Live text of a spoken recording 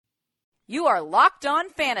You are Locked On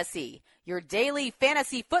Fantasy, your daily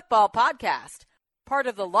fantasy football podcast, part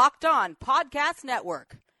of the Locked On Podcast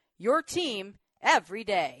Network, your team every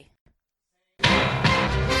day.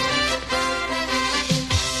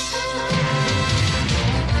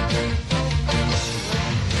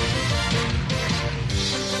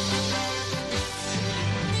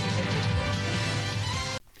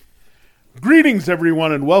 Greetings,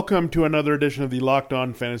 everyone, and welcome to another edition of the Locked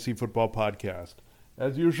On Fantasy Football Podcast.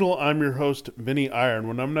 As usual, I'm your host, Vinny Iron.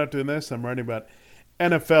 When I'm not doing this, I'm writing about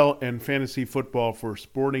NFL and fantasy football for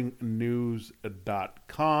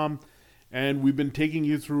sportingnews.com. And we've been taking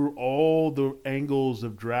you through all the angles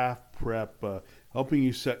of draft prep, helping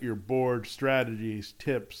you set your board, strategies,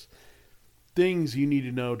 tips, things you need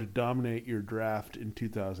to know to dominate your draft in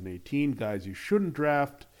 2018, guys you shouldn't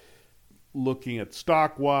draft, looking at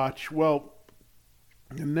Stock Watch. Well,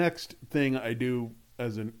 the next thing I do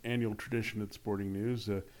as an annual tradition at Sporting News,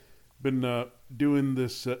 been doing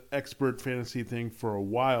this expert fantasy thing for a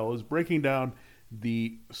while, is breaking down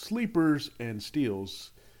the sleepers and steals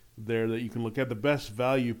there that you can look at, the best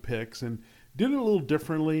value picks, and did it a little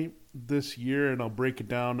differently this year, and I'll break it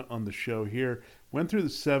down on the show here. Went through the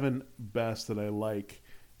 7 best that I like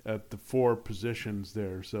at the 4 positions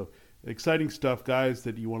there. So exciting stuff, guys,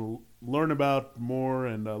 that you want to learn about more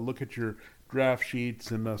and look at your draft sheets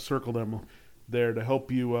and circle them there to help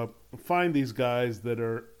you find these guys that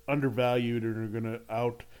are undervalued and are going to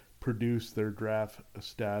outproduce their draft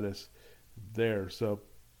status there. So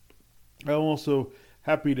I'm also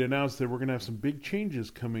happy to announce that we're going to have some big changes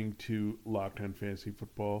coming to Locked On Fantasy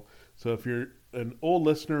Football. So if you're an old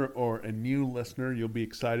listener or a new listener, you'll be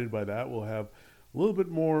excited by that. We'll have a little bit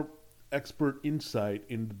more expert insight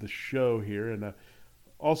into the show here, and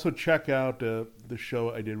also check out the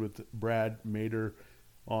show I did with Brad Mader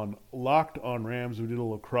on Locked On Rams. We did a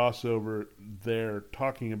little crossover there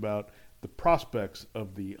talking about the prospects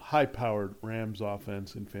of the high-powered Rams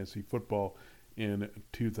offense in fantasy football in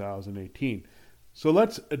 2018. So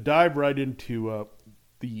let's dive right into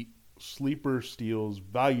the sleeper steals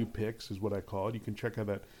value picks is what I call it. You can check out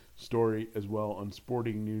that story as well on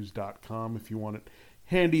sportingnews.com if you want it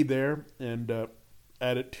handy there, and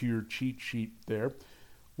add it to your cheat sheet there.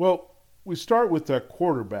 Well, we start with that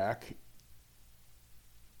quarterback,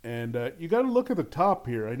 and you got to look at the top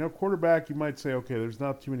here. I know quarterback, you might say, okay, there's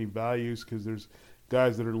not too many values because there's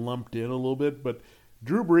guys that are lumped in a little bit, but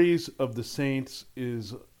Drew Brees of the Saints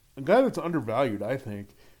is a guy that's undervalued, I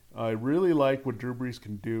think. I really like what Drew Brees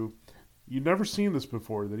can do. You've never seen this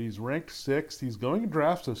before, that he's ranked 6th. He's going in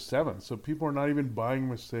drafts of 7th, so people are not even buying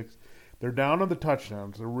him as 6th. They're down on the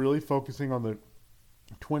touchdowns. They're really focusing on the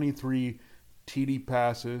 23 TD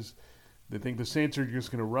passes. They think the Saints are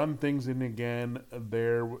just going to run things in again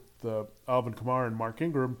there with Alvin Kamara and Mark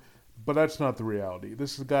Ingram, but that's not the reality.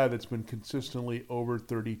 This is a guy that's been consistently over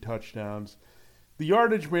 30 touchdowns. The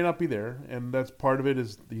yardage may not be there, and that's part of it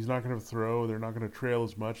is he's not going to throw. They're not going to trail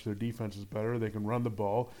as much. Their defense is better. They can run the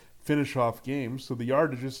ball, finish off games, so the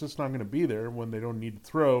yardage is just not going to be there when they don't need to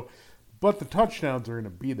throw. But the touchdowns are going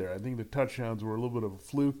to be there. I think the touchdowns were a little bit of a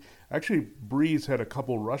fluke. Actually, Brees had a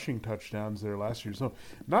couple rushing touchdowns there last year. So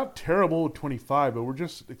not terrible with 25, but we're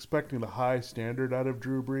just expecting the high standard out of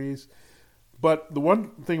Drew Brees. But the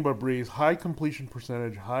one thing about Brees, high completion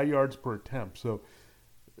percentage, high yards per attempt. So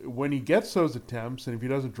when he gets those attempts, and if he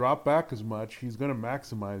doesn't drop back as much, he's going to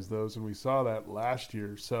maximize those. And we saw that last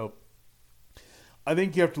year. So I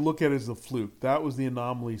think you have to look at it as a fluke. That was the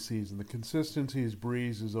anomaly season. The consistency is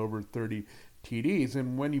Brees is over 30 TDs.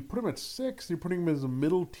 And when you put him at 6, you're putting him as a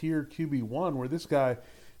middle tier QB1, where this guy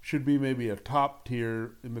should be maybe a top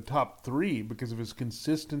tier in the top 3 because of his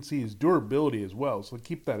consistency, his durability as well. So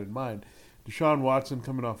keep that in mind. Deshaun Watson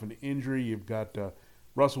coming off an injury. You've got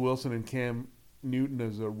Russell Wilson and Cam Newton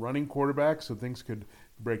as a running quarterback, so things could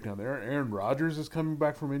break down there. Aaron Rodgers is coming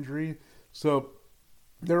back from injury. So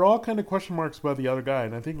there are all kind of question marks about the other guy,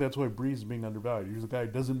 and I think that's why Brees is being undervalued. He's a guy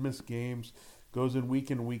who doesn't miss games, goes in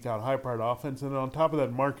and week out, high-powered offense, and on top of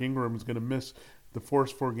that, Mark Ingram is going to miss the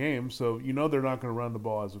first 4 games, so you know they're not going to run the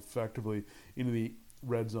ball as effectively into the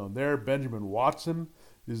red zone there. Benjamin Watson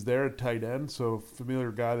is there at tight end, so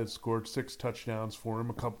familiar guy that scored 6 touchdowns for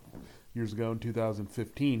him a couple years ago in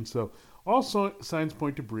 2015. So all signs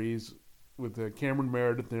point to Brees with Cameron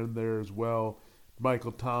Meredith there as well.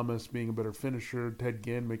 Michael Thomas being a better finisher, Ted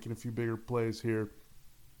Ginn making a few bigger plays here,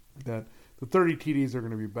 that the 30 TDs are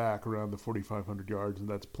going to be back around the 4,500 yards, and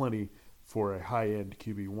that's plenty for a high-end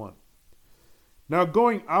QB1. Now,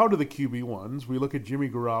 going out of the QB1s, we look at Jimmy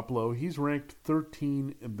Garoppolo. He's ranked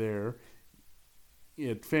 13 there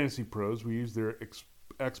at Fantasy Pros. We use their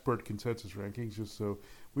expert consensus rankings just so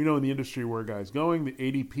we know in the industry where a guy's going. The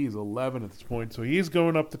ADP is 11 at this point, so he's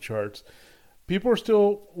going up the charts. People are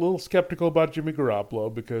still a little skeptical about Jimmy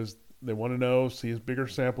Garoppolo because they want to know, see his bigger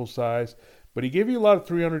sample size. But he gave you a lot of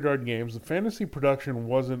 300-yard games. The fantasy production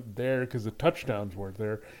wasn't there because the touchdowns weren't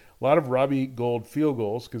there. A lot of Robbie Gould field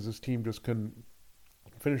goals because this team just couldn't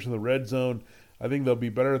finish in the red zone. I think they'll be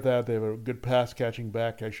better at that. They have a good pass-catching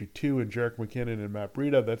back, actually two, in Jerick McKinnon and Matt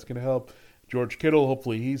Breida. That's going to help. George Kittle,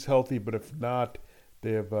 hopefully he's healthy, but if not,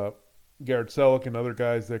 they have Garrett Selleck and other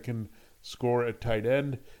guys that can score at tight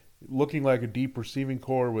end. Looking like a deep receiving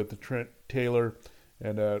core with the Trent Taylor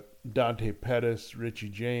and Dante Pettis, Richie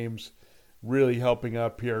James, really helping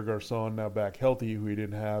out Pierre Garçon, now back healthy, who he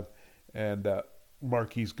didn't have, and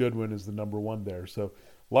Marquise Goodwin is the number one there. So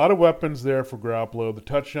a lot of weapons there for Garoppolo. The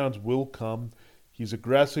touchdowns will come. He's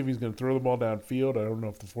aggressive. He's going to throw the ball downfield. I don't know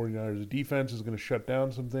if the 49ers defense is going to shut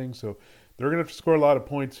down some things. So they're going to have to score a lot of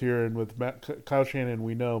points here. And with Kyle Shanahan,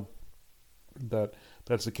 we know that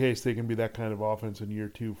that's the case. They can be that kind of offense in year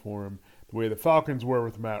two for him, the way the Falcons were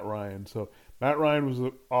with Matt Ryan. So Matt Ryan was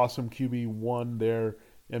an awesome QB1 there,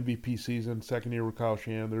 MVP season, second year with Kyle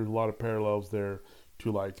Shanahan. There's a lot of parallels there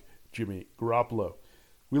to like Jimmy Garoppolo.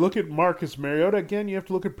 We look at Marcus Mariota. Again, you have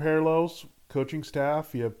to look at parallels, coaching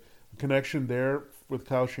staff. You have a connection there with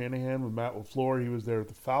Kyle Shanahan, with Matt LaFleur. He was there at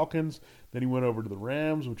the Falcons. Then he went over to the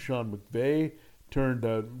Rams with Sean McVay, turned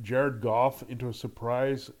Jared Goff into a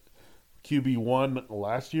surprise QB1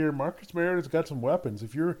 last year. Marcus Mariota's got some weapons.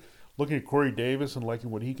 If you're looking at Corey Davis and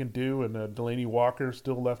liking what he can do, and Delaney Walker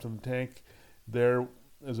still left in the tank there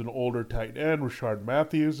as an older tight end, Rashard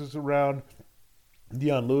Matthews is around.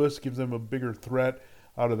 Deion Lewis gives them a bigger threat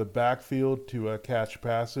out of the backfield to catch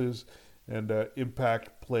passes and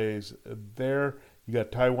impact plays there. You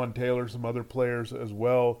got Tywan Taylor, some other players as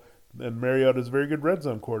well. And Mariota's a very good red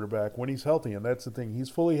zone quarterback when he's healthy, and that's the thing. He's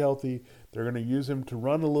fully healthy. They're going to use him to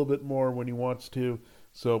run a little bit more when he wants to.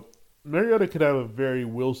 So Mariota could have a very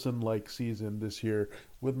Wilson-like season this year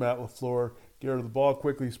with Matt LaFleur. Get rid of the ball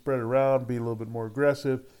quickly, spread it around, be a little bit more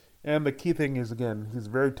aggressive. And the key thing is, again, he's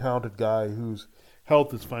a very talented guy whose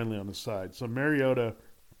health is finally on his side. So Mariota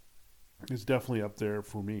is definitely up there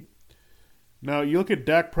for me. Now, you look at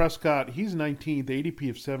Dak Prescott. He's 19th, ADP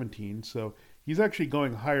of 17, so he's actually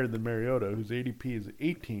going higher than Mariota, whose ADP is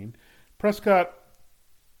 18. Prescott,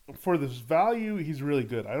 for this value, he's really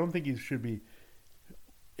good. I don't think he should be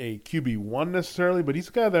a QB1 necessarily, but he's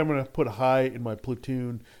a guy that I'm going to put high in my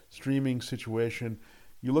platoon streaming situation.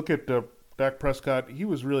 You look at Dak Prescott, he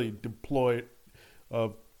was really devoid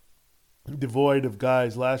of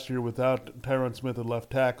guys last year without Tyron Smith at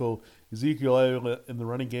left tackle, Ezekiel Elliott in the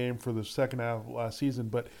running game for the second half of last season.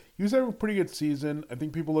 But he was having a pretty good season. I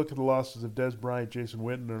think people look at the losses of Dez Bryant, Jason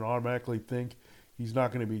Witten, and automatically think he's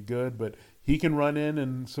not going to be good. But he can run in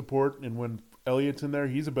and support, and when Elliott's in there,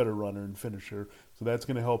 he's a better runner and finisher. So that's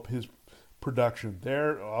going to help his production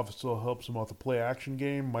there. Also helps him off the play-action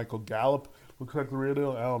game. Michael Gallup looks like the real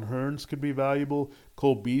deal. Alan Hearns could be valuable.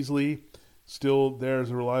 Cole Beasley still there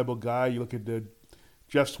as a reliable guy. You look at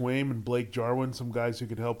Jeff Swaim and Blake Jarwin, some guys who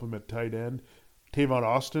could help him at tight end. Tavon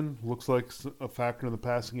Austin looks like a factor in the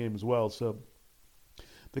passing game as well. So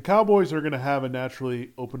the Cowboys are going to have a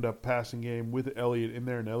naturally opened up passing game with Elliott in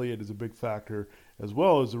there, and Elliott is a big factor as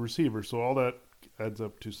well as a receiver. So all that adds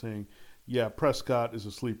up to saying, yeah, Prescott is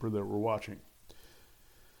a sleeper that we're watching.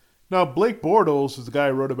 Now, Blake Bortles is the guy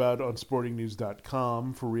I wrote about on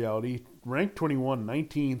sportingnews.com for reality. Ranked 21,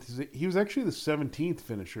 19th. He was actually the 17th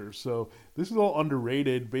finisher. So this is all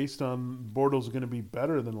underrated based on Bortles going to be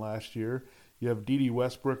better than last year. You have D.D.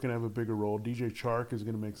 Westbrook going to have a bigger role. DJ Chark is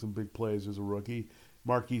going to make some big plays as a rookie.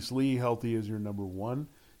 Marquise Lee, healthy, as your number one.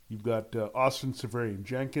 You've got Austin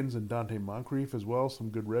Seferian-Jenkins and Dante Moncrief as well. Some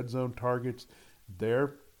good red zone targets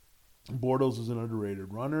there. Bortles is an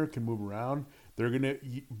underrated runner, can move around. They're going to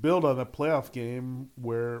build on the playoff games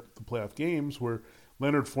where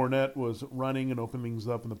Leonard Fournette was running and opening things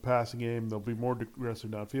up in the passing game. They'll be more aggressive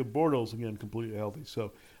downfield. Bortles, again, completely healthy.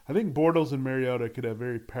 So I think Bortles and Mariota could have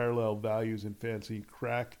very parallel values in fantasy,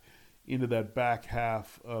 crack into that back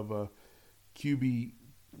half of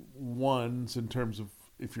QB1s in terms of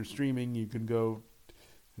if you're streaming, you can go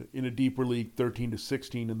in a deeper league 13 to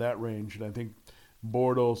 16 in that range. And I think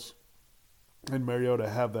Bortles and Mariota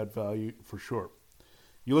have that value for sure.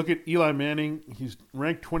 You look at Eli Manning, he's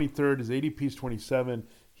ranked 23rd, his ADP is 27.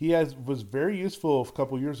 He was very useful a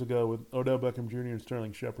couple years ago with Odell Beckham Jr. and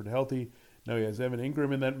Sterling Shepard healthy. Now he has Evan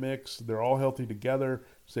Ingram in that mix. They're all healthy together.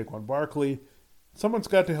 Saquon Barkley. Someone's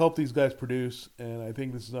got to help these guys produce, and I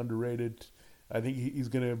think this is underrated. I think he's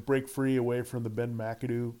going to break free away from the Ben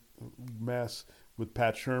McAdoo mess with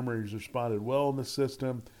Pat Shurmur. He's responded well in the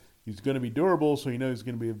system. He's going to be durable, so you know he's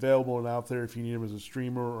going to be available and out there if you need him as a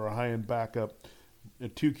streamer or a high-end backup.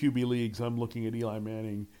 In 2 QB leagues, I'm looking at Eli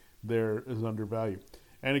Manning there as undervalued.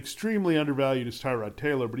 And extremely undervalued is Tyrod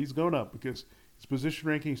Taylor, but he's going up because his position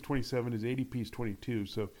ranking is 27, his ADP is 22.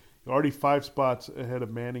 So already 5 spots ahead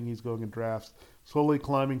of Manning. He's going in drafts, slowly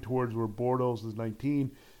climbing towards where Bortles is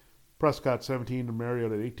 19, Prescott 17, and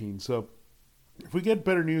Mariota at 18. So if we get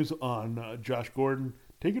better news on Josh Gordon,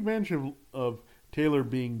 take advantage of Taylor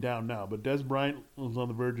being down now. But Dez Bryant was on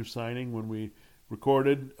the verge of signing when we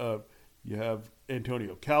recorded. You have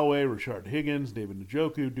Antonio Callaway, Rashard Higgins, David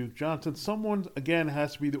Njoku, Duke Johnson. Someone, again,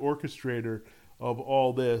 has to be the orchestrator of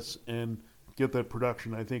all this and get that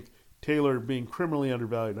production. I think Taylor being criminally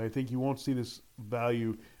undervalued. I think you won't see this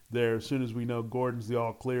value there as soon as we know Gordon's the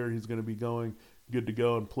all clear. He's going to be going good to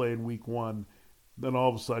go and play in week 1. Then all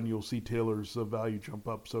of a sudden you'll see Taylor's value jump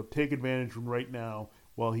up. So take advantage from right now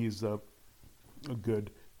while he's a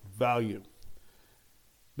good value.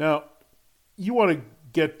 Now, you want to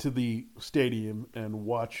get to the stadium and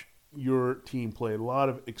watch your team play. A lot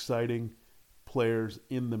of exciting players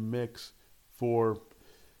in the mix for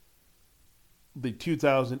the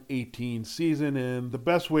 2018 season, and the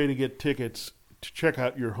best way to get tickets to check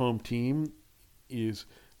out your home team is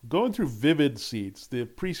going through Vivid Seats. The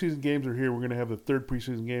preseason games are here. We're going to have the third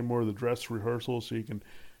preseason game, more of the dress rehearsal, so you can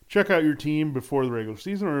check out your team before the regular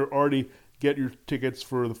season or already get your tickets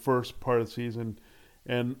for the first part of the season.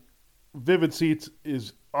 And Vivid Seats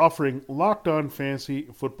is offering Locked On Fantasy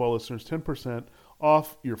Football listeners 10%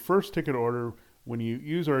 off your first ticket order when you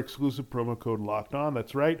use our exclusive promo code Locked On.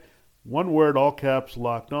 That's right. One word, all caps,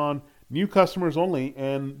 Locked On. New customers only,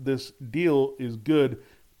 and this deal is good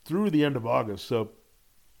through the end of August. So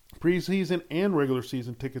preseason and regular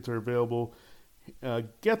season tickets are available.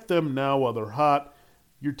 Get them now while they're hot.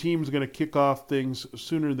 Your team's going to kick off things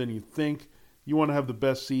sooner than you think. You want to have the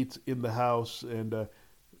best seats in the house and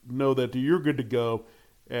know that you're good to go.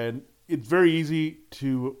 And it's very easy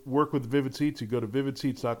to work with Vivid Seats. You go to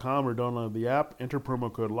vividseats.com or download the app. Enter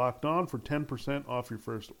promo code Locked On for 10% off your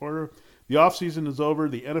first order. The offseason is over.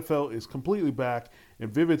 The NFL is completely back.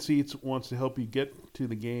 And Vivid Seats wants to help you get to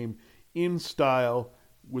the game in style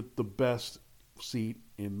with the best seat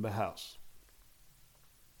in the house.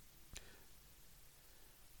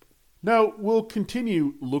 Now, we'll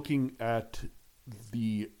continue looking at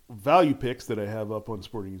the value picks that I have up on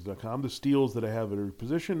sportingnews.com, the steals that I have at every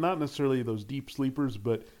position, not necessarily those deep sleepers,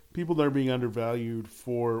 but people that are being undervalued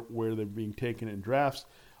for where they're being taken in drafts.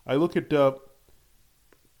 I look at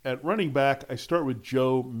running back, I start with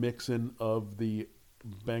Joe Mixon of the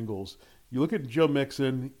Bengals. You look at Joe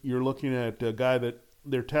Mixon, you're looking at a guy that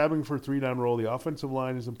they're tabbing for a 3-down roll. The offensive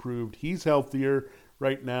line is improved. He's healthier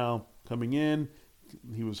right now coming in.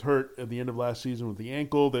 He was hurt at the end of last season with the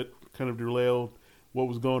ankle that kind of derailed what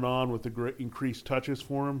was going on with the increased touches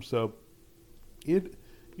for him. So it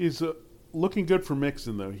is looking good for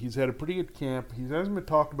Mixon, though. He's had a pretty good camp. He hasn't been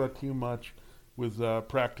talked about too much with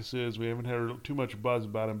practices. We haven't had too much buzz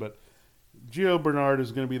about him, but Gio Bernard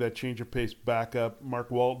is going to be that change of pace backup. Mark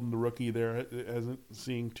Walton, the rookie there, hasn't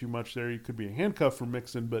seen too much there. He could be a handcuff for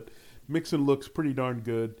Mixon, but Mixon looks pretty darn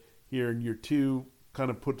good here in year 2. Kind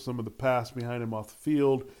of put some of the pass behind him off the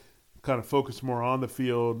field, kind of focus more on the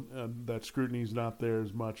field. That scrutiny's not there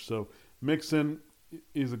as much. So Mixon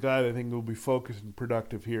is a guy that I think will be focused and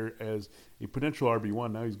productive here as a potential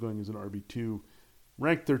RB1. Now he's going as an RB2,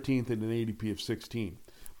 ranked 13th in an ADP of 16.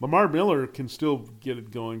 Lamar Miller can still get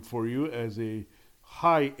it going for you as a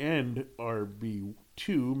high-end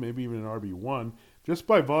RB2, maybe even an RB1, just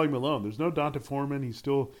by volume alone. There's no Donta Foreman. He's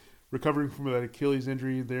still recovering from that Achilles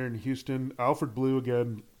injury there in Houston. Alfred Blue,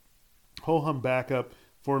 again, ho-hum backup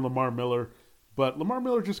for Lamar Miller. But Lamar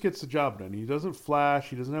Miller just gets the job done. He doesn't flash.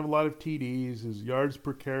 He doesn't have a lot of TDs. His yards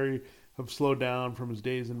per carry have slowed down from his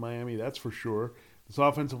days in Miami, that's for sure. This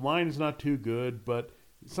offensive line is not too good, but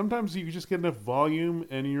sometimes you just get enough volume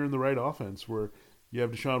and you're in the right offense where you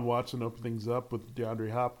have Deshaun Watson open things up with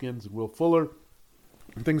DeAndre Hopkins and Will Fuller.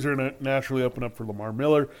 Things are going to naturally open up for Lamar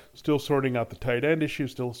Miller. Still sorting out the tight end issue,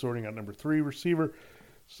 still sorting out number 3 receiver.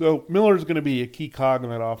 So Miller is going to be a key cog in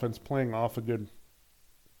that offense, playing off a good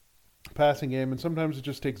passing game. And sometimes it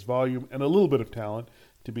just takes volume and a little bit of talent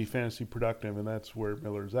to be fantasy productive, and that's where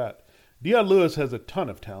Miller's at. Dion Lewis has a ton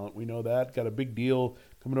of talent. We know that. Got a big deal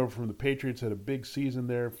coming over from the Patriots. Had a big season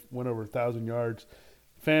there. Went over 1,000 yards.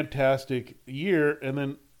 Fantastic year. And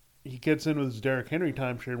then he gets in with his Derrick Henry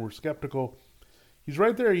timeshare, and we're skeptical. He's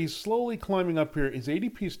right there. He's slowly climbing up here. His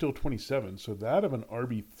ADP is still 27, so that of an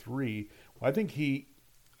RB3. I think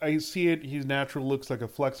I see it. He's natural. Looks like a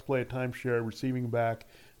flex play, a timeshare, receiving back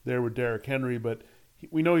there with Derrick Henry, but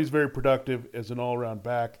we know he's very productive as an all-around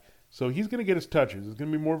back. So he's going to get his touches. It's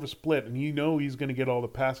going to be more of a split, and he's going to get all the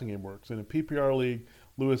passing game works. In a PPR league,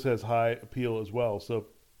 Lewis has high appeal as well. So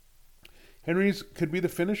Henry's could be the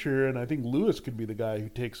finisher, and I think Lewis could be the guy who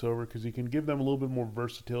takes over because he can give them a little bit more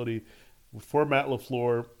versatility. For Matt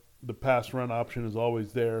LaFleur, the pass run option is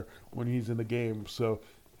always there when he's in the game. So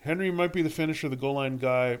Henry might be the finisher, the goal line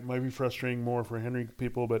guy. Might be frustrating more for Henry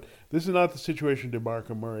people, but this is not the situation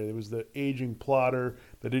DeMarco Murray. It was the aging plotter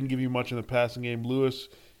that didn't give you much in the passing game. Lewis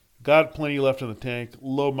got plenty left in the tank,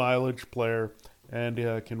 low mileage player, and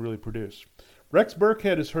can really produce. Rex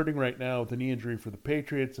Burkhead is hurting right now with a knee injury for the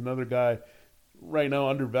Patriots. Another guy right now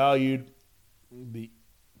undervalued, the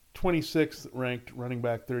 26th ranked running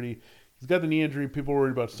back 30. He's got the knee injury. People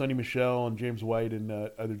worried about Sonny Michel and James White and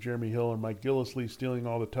either Jeremy Hill or Mike Gillislee stealing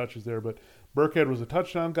all the touches there. But Burkhead was a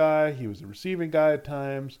touchdown guy. He was a receiving guy at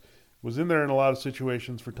times. Was in there in a lot of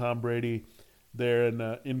situations for Tom Brady there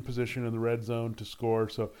and in position in the red zone to score.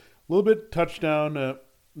 So a little bit touchdown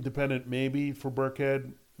dependent maybe for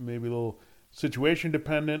Burkhead. Maybe a little situation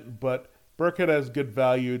dependent. But Burkhead has good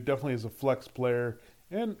value. Definitely as a flex player.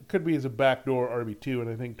 And could be as a backdoor RB2. And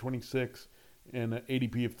I think 26 and an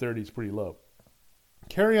ADP of 30 is pretty low.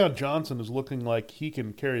 Kerryon Johnson is looking like he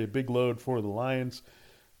can carry a big load for the Lions.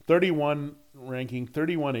 31 ranking,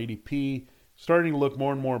 31 ADP, starting to look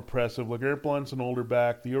more and more impressive. LeGarrette Blount's an older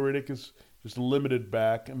back. Theo Riddick is just a limited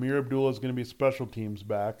back. Amir Abdullah is going to be a special teams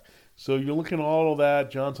back. So you're looking at all of that.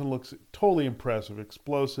 Johnson looks totally impressive,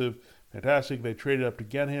 explosive, fantastic. They traded up to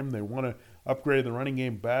get him. They want to upgrade the running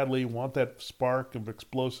game badly, want that spark of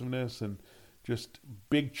explosiveness and just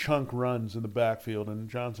big chunk runs in the backfield, and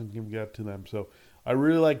Johnson can get to them. So I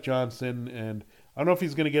really like Johnson, and I don't know if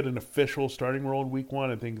he's going to get an official starting role in week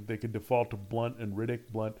one. I think they could default to Blount and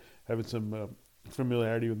Riddick. Blount having some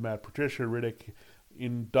familiarity with Matt Patricia. Riddick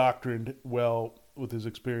indoctrined well with his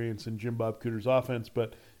experience in Jim Bob Cooter's offense,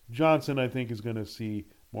 but Johnson I think is going to see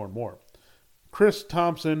more and more. Chris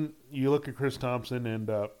Thompson, you look at Chris Thompson, and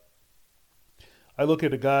I look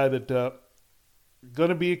at a guy that going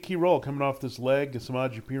to be a key role coming off this leg.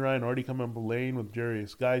 Samaje Perine already coming up the lane with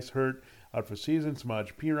Jarius Geis hurt out for season.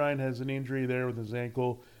 Samaje Perine has an injury there with his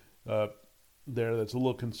ankle there that's a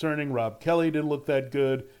little concerning. Rob Kelly didn't look that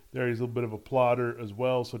good. There he's a little bit of a plotter as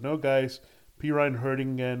well. So no Geis. Perine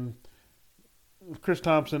hurting again. Chris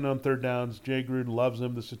Thompson on third downs. Jay Gruden loves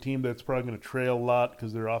him. This is a team that's probably going to trail a lot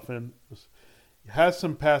because their offense has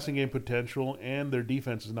some passing game potential and their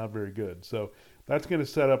defense is not very good. So that's going to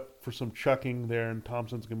set up for some chucking there, and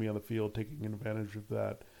Thompson's going to be on the field taking advantage of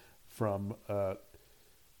that from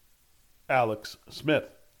Alex Smith.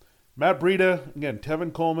 Matt Breida, again,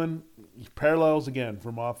 Tevin Coleman, parallels again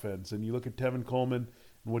from offense. And you look at Tevin Coleman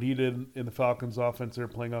and what he did in the Falcons offense there,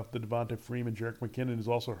 playing off the Devonta Freeman. Jerick McKinnon is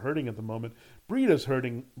also hurting at the moment. Breida's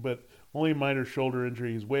hurting, but only a minor shoulder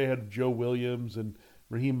injury. He's way ahead of Joe Williams and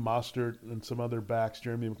Raheem Mostert and some other backs,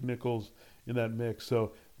 Jeremy McNichols in that mix.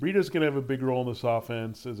 So Breida's going to have a big role in this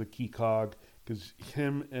offense as a key cog because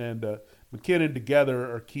him and McKinnon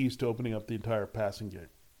together are keys to opening up the entire passing game.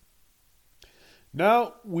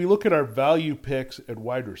 Now we look at our value picks at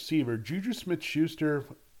wide receiver. Juju Smith-Schuster,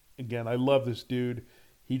 again, I love this dude.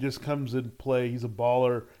 He just comes in play. He's a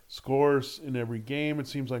baller, scores in every game. It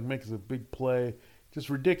seems like makes a big play. Just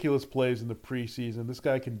ridiculous plays in the preseason. This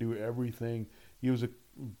guy can do everything. He was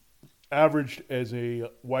averaged as a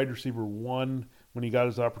wide receiver 1 when he got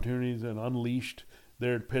his opportunities and unleashed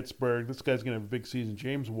there at Pittsburgh. This guy's going to have a big season.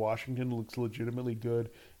 James Washington looks legitimately good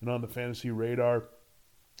and on the fantasy radar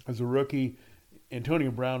as a rookie.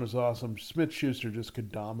 Antonio Brown is awesome. Smith-Schuster just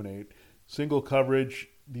could dominate. Single coverage,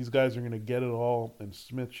 these guys are going to get it all, and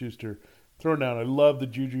Smith-Schuster thrown down. I love the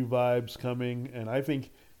Juju vibes coming, and I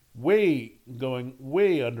think going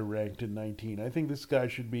way underranked in 19. I think this guy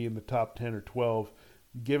should be in the top 10 or 12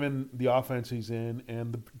 given the offense he's in,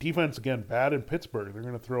 and the defense, again, bad in Pittsburgh. They're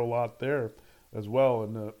going to throw a lot there as well,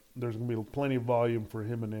 and there's going to be plenty of volume for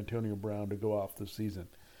him and Antonio Brown to go off this season.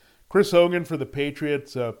 Chris Hogan for the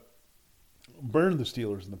Patriots burned the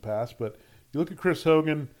Steelers in the past, but you look at Chris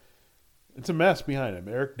Hogan, it's a mess behind him.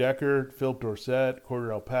 Eric Decker, Philip Dorsett,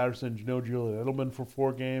 Cordell Patterson, Julian Edelman for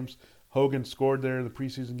 4 games. Hogan scored there in the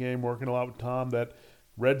preseason game, working a lot with Tom. That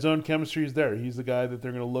red zone chemistry is there. He's the guy that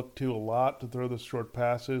they're going to look to a lot to throw the short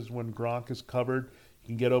passes when Gronk is covered. He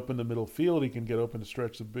can get open the middle field. He can get open to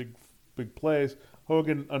stretch the big plays.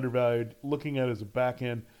 Hogan undervalued. Looking at it as a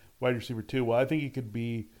back-end wide receiver 2. Well, I think he could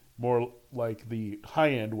be more like the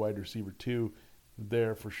high-end wide receiver 2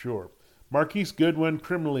 there for sure. Marquise Goodwin,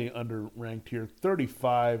 criminally underranked here.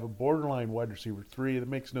 35, a borderline wide receiver 3. That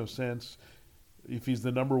makes no sense if he's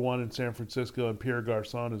the number 1 in San Francisco and Pierre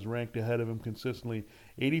Garçon is ranked ahead of him consistently.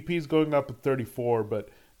 ADP is going up at 34, but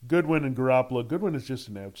Goodwin and Garoppolo. Goodwin is just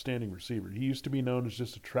an outstanding receiver. He used to be known as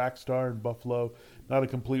just a track star in Buffalo, not a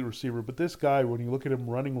complete receiver. But this guy, when you look at him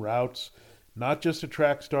running routes, not just a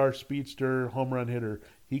track star, speedster, home run hitter,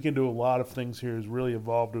 he can do a lot of things here. He's really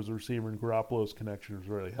evolved as a receiver, and Garoppolo's connection has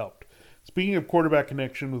really helped. Speaking of quarterback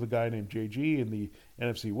connection with a guy named JG in the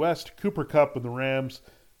NFC West, Cooper Kupp and the Rams.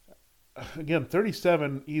 Again,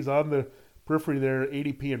 37, he's on the periphery there,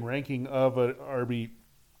 ADP and ranking of an RB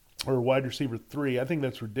or wide receiver 3. I think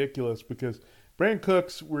that's ridiculous because Brandin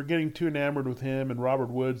Cooks, we're getting too enamored with him, and Robert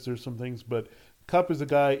Woods, there's some things, but Kupp is a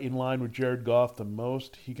guy in line with Jared Goff the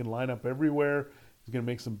most. He can line up everywhere. He's going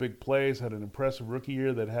to make some big plays. Had an impressive rookie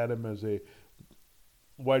year that had him as a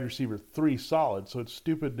wide receiver 3 solid, so it's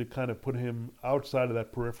stupid to kind of put him outside of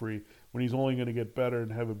that periphery when he's only going to get better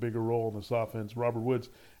and have a bigger role in this offense. Robert Woods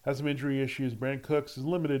has some injury issues. Brandin Cooks is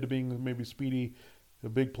limited to being maybe speedy, a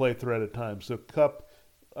big play threat at times. So Kupp,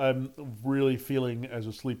 I'm really feeling as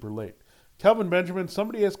a sleeper late. Kelvin Benjamin,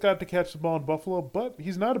 somebody has got to catch the ball in Buffalo, but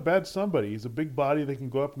he's not a bad somebody. He's a big body that can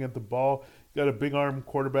go up and get the ball. You got a big arm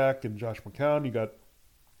quarterback in Josh McCown. You got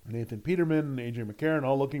Nathan Peterman and A.J. McCarron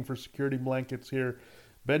all looking for security blankets here.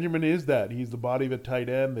 Benjamin is that. He's the body of a tight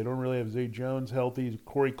end. They don't really have Zay Jones healthy.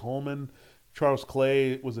 Corey Coleman. Charles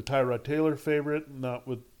Clay was a Tyrod Taylor favorite, not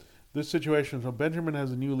with this situation. So Benjamin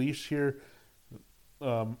has a new leash here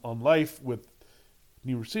on life with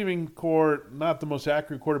new receiving core, not the most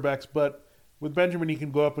accurate quarterbacks, but with Benjamin, he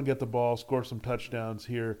can go up and get the ball, score some touchdowns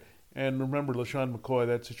here. And remember, LaShawn McCoy,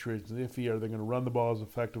 that situation is iffy. Are they going to run the balls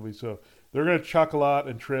effectively? So they're going to chuck a lot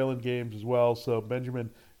and trail in games as well. So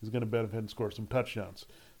Benjamin is going to benefit and score some touchdowns.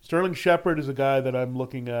 Sterling Shepard is a guy that I'm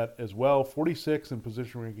looking at as well, 46 in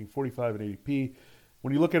position ranking, 45 in ADP.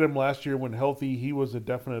 When you look at him last year when healthy, he was a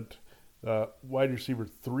definite wide receiver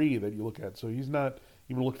 3 that you look at. So he's not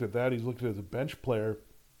even looked at that. He's looked at it as a bench player.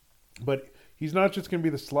 But he's not just going to be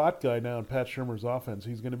the slot guy now in Pat Shurmur's offense.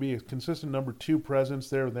 He's going to be a consistent number 2 presence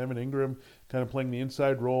there with Evan Ingram kind of playing the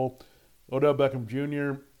inside role. Odell Beckham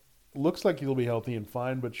Jr. looks like he'll be healthy and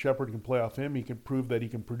fine, but Shepard can play off him. He can prove that he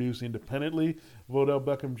can produce independently of Odell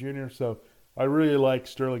Beckham Jr. So I really like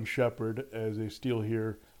Sterling Shepard as a steal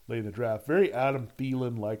here late in the draft. Very Adam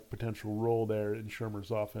Thielen-like potential role there in Shurmur's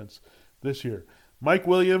offense this year. Mike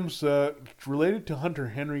Williams, related to Hunter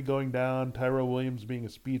Henry going down, Tyrell Williams being a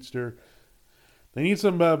speedster. They need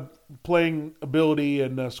some playing ability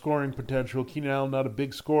and scoring potential. Keenan Allen, not a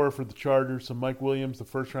big scorer for the Chargers. So Mike Williams, the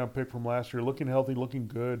first-round pick from last year, looking healthy, looking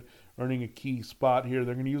good, earning a key spot here.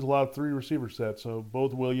 They're going to use a lot of 3 receiver sets, so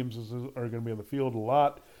both Williamses are going to be on the field a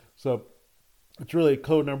lot. So it's really a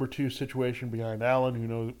code number 2 situation behind Allen, who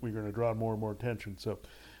knows we're going to draw more and more attention. So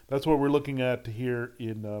that's what we're looking at here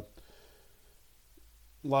in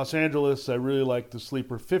Los Angeles. I really like the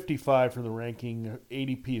sleeper 55 from the ranking.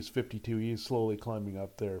 ADP is 52. He's slowly climbing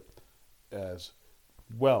up there as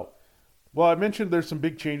well. Well, I mentioned there's some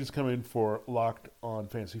big changes coming for Locked On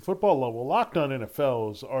Fantasy Football. Well, Locked On NFL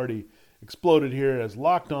has already exploded here as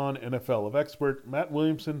Locked On NFL of Expert. Matt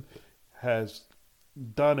Williamson has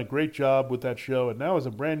done a great job with that show, and now is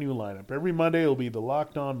a brand new lineup. Every Monday it will be the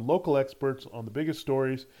Locked On local experts on the biggest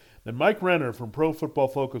stories. Then Mike Renner from Pro Football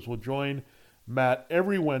Focus will join Matt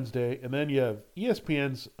every Wednesday, and then you have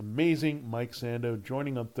ESPN's amazing Mike Sando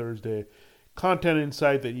joining on Thursday. Content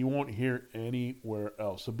insight that you won't hear anywhere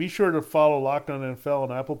else. So be sure to follow Locked On NFL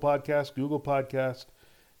on Apple Podcasts, Google Podcasts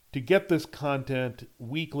to get this content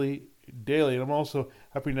weekly, daily. And I'm also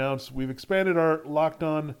happy to announce we've expanded our Locked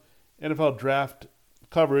On NFL draft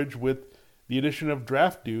coverage with the addition of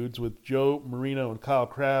Draft Dudes with Joe Marino and Kyle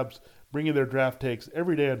Krabs, bringing their draft takes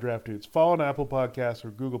every day on Draft Dudes. Follow on Apple Podcasts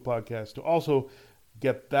or Google Podcasts to also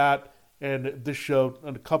get that and this show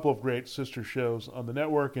and a couple of great sister shows on the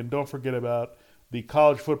network. And don't forget about the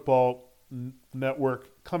College Football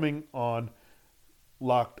Network coming on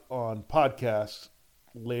Locked On Podcasts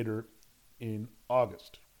later in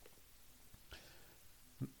August.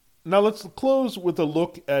 Now let's close with a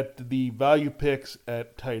look at the value picks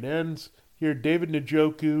at tight ends. Here, David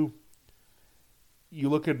Njoku. You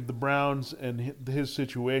look at the Browns and his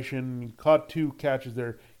situation. He caught 2 catches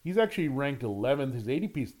there. He's actually ranked 11th. His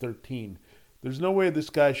ADP is 13. There's no way this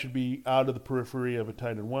guy should be out of the periphery of a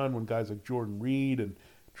tight end 1 when guys like Jordan Reed and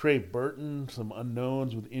Trey Burton, some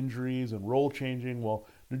unknowns with injuries and role changing. Well,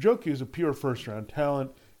 Njoku is a pure first-round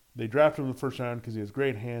talent. They drafted him in the first round because he has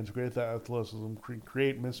great hands, great athleticism,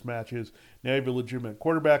 create mismatches. Now you have a legitimate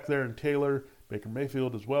quarterback there in Taylor, Baker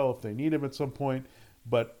Mayfield as well if they need him at some point.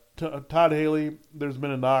 But Todd Haley, there's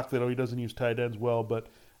been a knock that he doesn't use tight ends well, but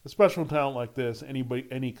a special talent like this,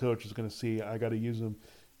 any coach is going to see, I got to use him.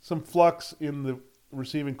 Some flux in the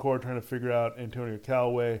receiving core trying to figure out Antonio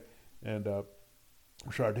Callaway and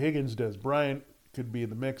Rashard Higgins, Des Bryant could be in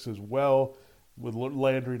the mix as well with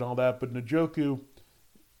Landry and all that. But Njoku,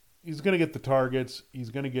 he's going to get the targets. He's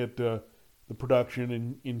going to get the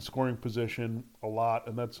production in scoring position a lot,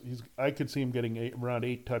 and I could see him getting around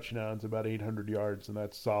 8 touchdowns, about 800 yards, and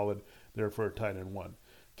that's solid there for a tight end 1.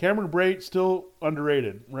 Cameron Brate, still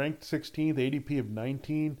underrated, ranked 16th, ADP of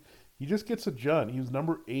 19. He just gets a jun. He was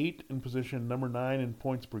number 8 in position, number 9 in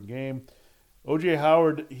points per game. O.J.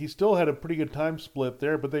 Howard, he still had a pretty good time split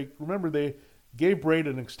there, but they gave Brate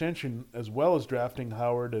an extension as well as drafting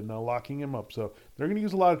Howard and locking him up. So they're going to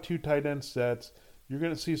use a lot of 2 tight end sets. You're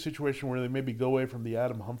going to see a situation where they maybe go away from the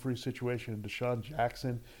Adam Humphries situation and Deshaun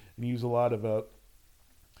Jackson and use a lot of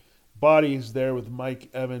bodies there with Mike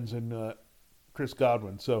Evans and Chris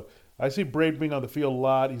Godwin. So I see Brate being on the field a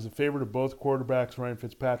lot. He's a favorite of both quarterbacks, Ryan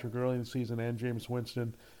Fitzpatrick early in the season and Jameis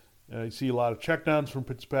Winston. You see a lot of checkdowns from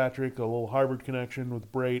Fitzpatrick, a little Harvard connection with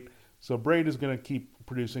Brate. So Brate is going to keep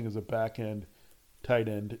producing as a back-end tight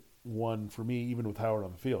end 1 for me, even with Howard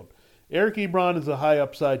on the field. Eric Ebron is a high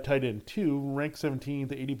upside tight end 2, ranked 17th,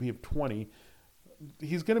 ADP of 20.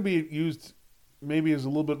 He's going to be used maybe as a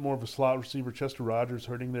little bit more of a slot receiver. Chester Rogers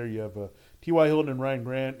hurting there. You have T.Y. Hilton and Ryan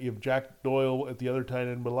Grant. You have Jack Doyle at the other tight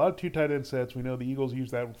end, but a lot of 2 tight end sets. We know the Eagles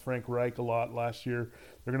used that with Frank Reich a lot last year.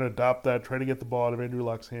 They're going to adopt that, try to get the ball out of Andrew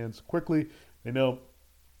Luck's hands quickly. They know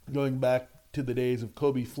going back to the days of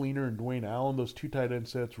Kobe Fleener and Dwayne Allen, those 2 tight end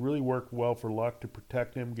sets really worked well for Luck to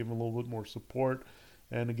protect him, give him a little bit more support,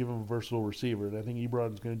 and to give him a versatile receiver. And I think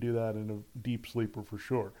Ebron's going to do that in a deep sleeper for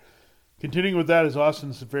sure. Continuing with that is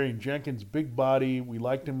Austin Seferian-Jenkins, big body. We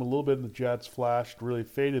liked him a little bit in the Jets, flashed, really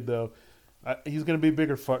faded though. He's going to be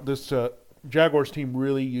bigger. This Jaguars team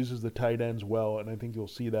really uses the tight ends well, and I think you'll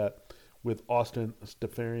see that with Austin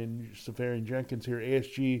Seferian-Jenkins here.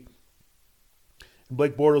 ASG and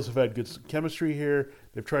Blake Bortles have had good chemistry here.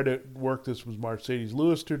 They've tried to work this with Mercedes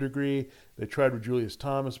Lewis to a degree. They tried with Julius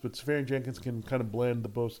Thomas, but Seferian-Jenkins can kind of blend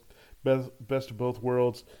the best of both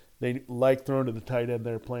worlds. They like throwing to the tight end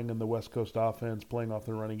there, playing in the West Coast offense, playing off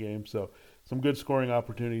the running game. So some good scoring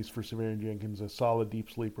opportunities for Seferian-Jenkins, a solid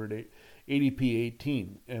deep sleeper at ADP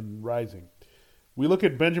 18 and rising. We look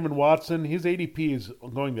at Benjamin Watson. His ADP is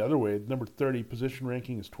going the other way. Number 30, position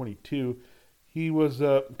ranking is 22. He was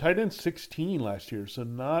tight end 16 last year, so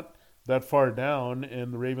not that far down,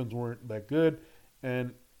 and the Ravens weren't that good.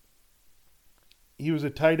 And he was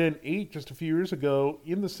a tight end 8 just a few years ago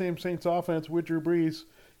in the same Saints offense with Drew Brees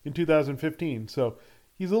in 2015. So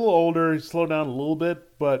he's a little older. He's slowed down a little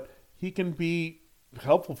bit, but he can be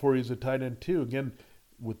helpful for you as a tight end too. Again,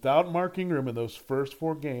 without Mark Ingram in those first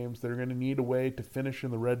 4 games, they're going to need a way to finish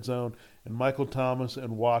in the red zone, and Michael Thomas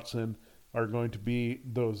and Watson are going to be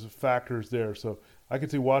those factors there. So I could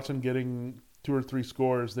see Watson getting 2 or 3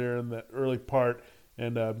 scores there in the early part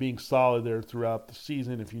and being solid there throughout the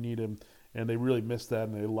season if you need him. And they really missed that,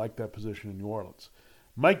 and they like that position in New Orleans.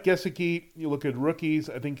 Mike Gesicki, you look at rookies,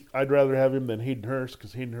 I think I'd rather have him than Hayden Hurst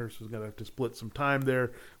because Hayden Hurst is going to have to split some time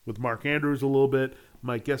there with Mark Andrews a little bit.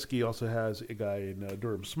 Mike Gesicki also has a guy in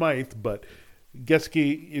Durham Smythe, but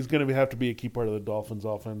Gesicki is going to have to be a key part of the Dolphins'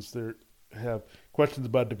 offense. They have questions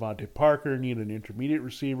about Devontae Parker, need an intermediate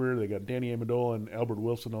receiver. They got Danny Amendola and Albert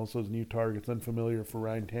Wilson also as new targets, unfamiliar for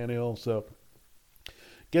Ryan Tannehill. So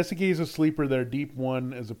Gesicki is a sleeper there, deep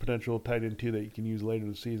 1 as a potential tight end 2 that you can use later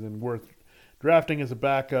this season, worth drafting as a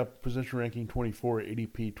backup, position ranking 24,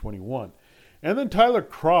 ADP 21. And then Tyler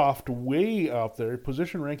Kroft, way out there,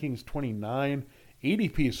 position ranking is 29,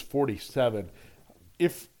 ADP is 47.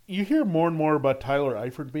 If you hear more and more about Tyler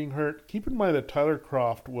Eifert being hurt, keep in mind that Tyler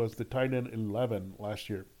Kroft was the tight end 11 last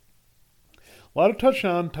year. A lot of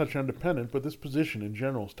touchdown dependent, but this position in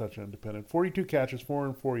general is touchdown dependent. 42 catches,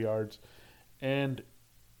 404 yards, and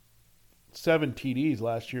 7 TDs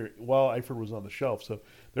last year while Eifert was on the shelf. So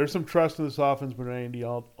there's some trust in this offense with Andy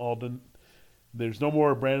Alden. There's no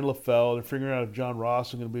more Brandon LaFell. They're figuring out if John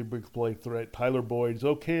Ross is going to be a big play threat. Tyler Boyd is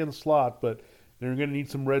okay in the slot, but they're going to need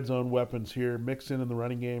some red zone weapons here. Mix in the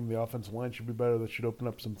running game. The offensive line should be better. That should open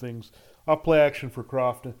up some things off play action for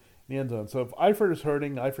Kroft in the end zone. So if Eifert is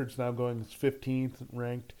hurting, Eifert's now going 15th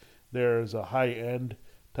ranked. There's a high-end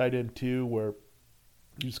tight end 2 where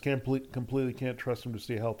you just completely can't trust him to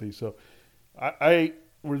stay healthy. So I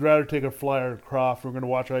would rather take a flyer on Kroft. We're going to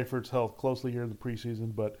watch Eifert's health closely here in the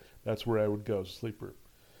preseason, but that's where I would go as a sleeper.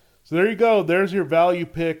 So there you go. There's your value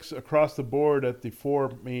picks across the board at the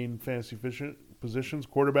 4 main fantasy positions: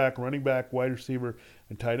 quarterback, running back, wide receiver,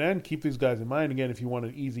 and tight end. Keep these guys in mind. Again, if you want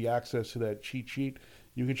an easy access to that cheat sheet,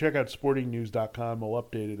 you can check out sportingnews.com. We'll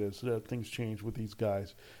update it as things change with these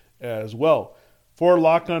guys as well. For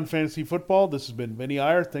Locked On Fantasy Football, this has been Vinny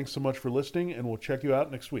Iyer. Thanks so much for listening, and we'll check you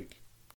out next week.